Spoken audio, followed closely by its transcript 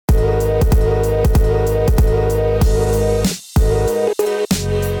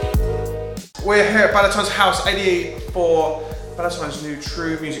We're here at Ballatine's House 88 for Ballatine's new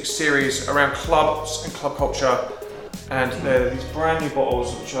True Music series around clubs and club culture. And there are these brand new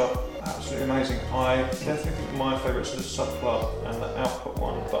bottles which are absolutely amazing. I definitely think my favourites are the Sub Club and the Output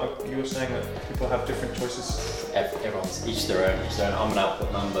one, but you were saying that people have different choices. Everyone's each their own. I'm an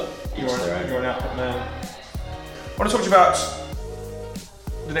Output man, but each their own. You're an Output man. I want to talk to you about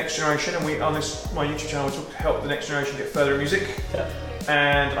the next generation, and my YouTube channel, we talk to help the next generation get further in music. Yeah.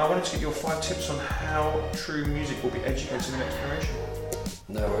 And I wanted to get your 5 tips on how True Music will be educating the next generation.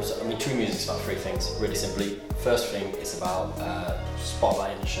 No worries. I mean, True Music's about 3 things, really simply. First thing is about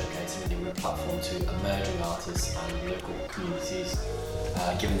spotlighting and showcasing and giving a platform to emerging artists and local communities,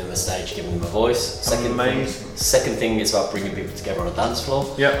 giving them a stage, giving them a voice. Second thing is about bringing people together on a dance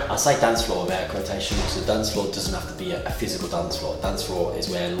floor. Yeah. I say dance floor with air quotation because a dance floor doesn't have to be a physical dance floor. A dance floor is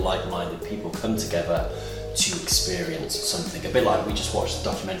where like-minded people come together to experience something. A bit like we just watched a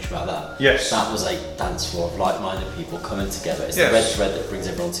documentary about that. Yes. That was a dance floor of like-minded people coming together. It's the red thread that brings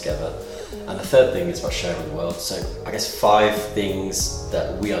everyone together. And the third thing is about sharing the world. So I guess 5 things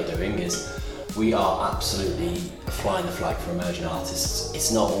that we are doing is we are absolutely flying the flag for emerging artists.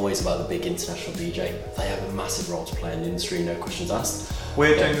 It's not always about the big international DJ. They have a massive role to play in the industry, no questions asked.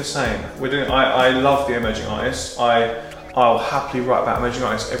 We're doing the same. I love the emerging artists. I'll happily write about emerging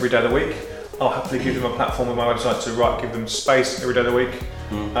artists every day of the week. I'll happily give them a platform on my website to give them space every day of the week.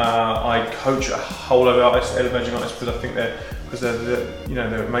 I coach a whole lot of artists, emerging artists, because I think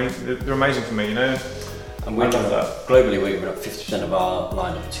they're amazing for me, you know. And we love that. Globally, we've got 50% of our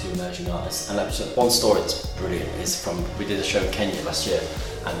lineup to emerging artists. And one story that's brilliant is we did a show in Kenya last year,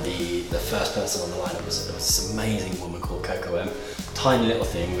 and the first person on the lineup was this amazing woman called Coco M. Tiny little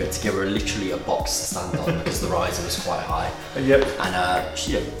thing, we had to give her literally a box to stand on because the riser was quite high. Yep.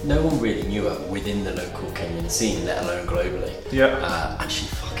 And no one really knew her within the local Kenyan scene, let alone globally. Yeah. And she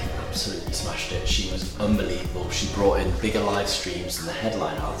fucking absolutely smashed it. She was unbelievable. She brought in bigger live streams than the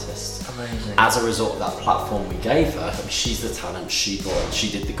headline artist. Amazing. As a result of that platform we gave her, she's the talent. She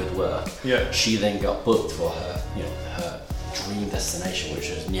did the good work. Yeah. She then got booked for her dream destination, which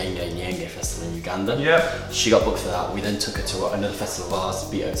was Nyenge Nyenge Festival in Uganda. Yeah. She got booked for that. We then took her to another festival of ours,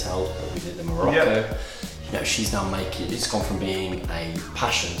 the Beat Hotel, that we did in Morocco. Yep. She's now it's gone from being a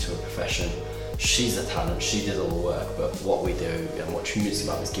passion to a profession. She's a talent, she did all the work, but what we do and what True Music's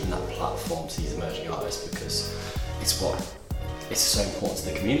about is giving that platform to these emerging artists because it's so important to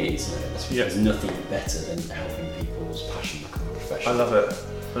the communities. There's nothing better than helping people's passion become a profession. I love it.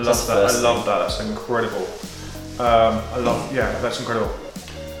 I love that. That's incredible. That's incredible.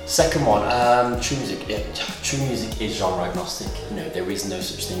 Second one, True Music. True Music is genre agnostic. There is no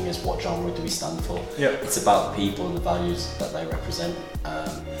such thing as what genre do we stand for. Yeah. It's about the people and the values that they represent.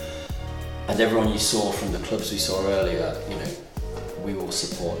 And everyone you saw from the clubs we saw earlier, we will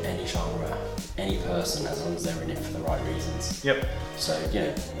support any genre, any person, as long as they're in it for the right reasons. Yep. So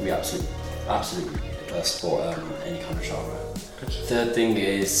we absolutely support any kind of genre. Good. Third thing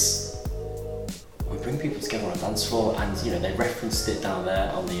is we bring people together on a dance floor, and they referenced it down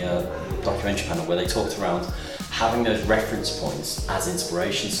there on the documentary panel where they talked around having those reference points as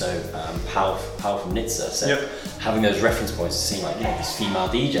inspiration. So Pal from Nitsa said having those reference points to seeing these female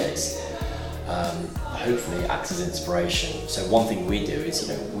DJs. Hopefully acts as inspiration. So one thing we do is,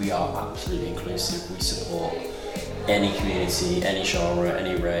 we are absolutely inclusive. We support any community, any genre,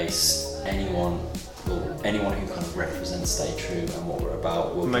 any race, anyone who kind of represents Stay True and what we're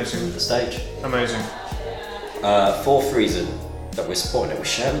about will be through the stage. Amazing. Fourth reason that we're supporting it, we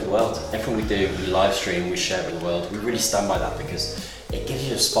share it with the world. Everything we do, we live stream, we share it with the world. We really stand by that because it gives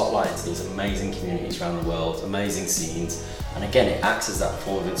you a spotlight into these amazing communities around the world, amazing scenes, and again, it acts as that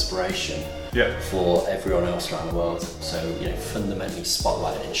form of inspiration for everyone else around the world. So, fundamentally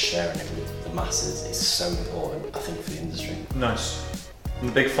spotlighting and sharing it with the masses is so important, I think, for the industry. Nice. And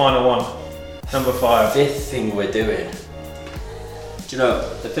the big final one, number 5. Fifth thing we're doing.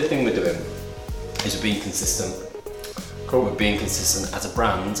 The fifth thing we're doing is we're being consistent. Cool. We're being consistent as a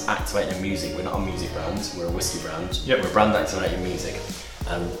brand, activating music. We're not a music brand, we're a whiskey brand. Yep. We're a brand activating music.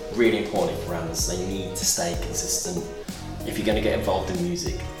 And really important for brands, they need to stay consistent. If you're going to get involved in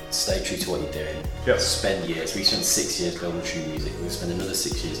music, stay true to what you're doing. Yep. Spend years. We spent 6 years building True Music. We'll spend another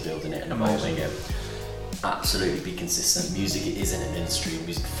 6 years building it and evolving it. Absolutely be consistent. Music isn't an industry.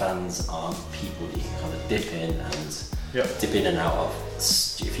 Music fans aren't people that you can kind of dip in and out of.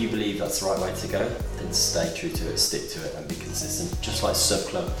 If you believe that's the right way to go, then stay true to it, stick to it, and be consistent. Just like Sub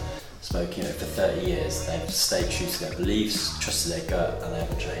Club spoke, for 30 years, they've stayed true to their beliefs, trusted their gut, and they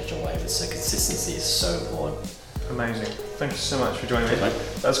haven't changed or wavered. So consistency is so important. Amazing. Thank you so much for joining me. Mate.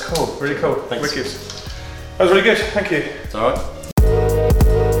 That's cool. Really cool. Thanks. Wicked. That was really good. Thank you. It's alright.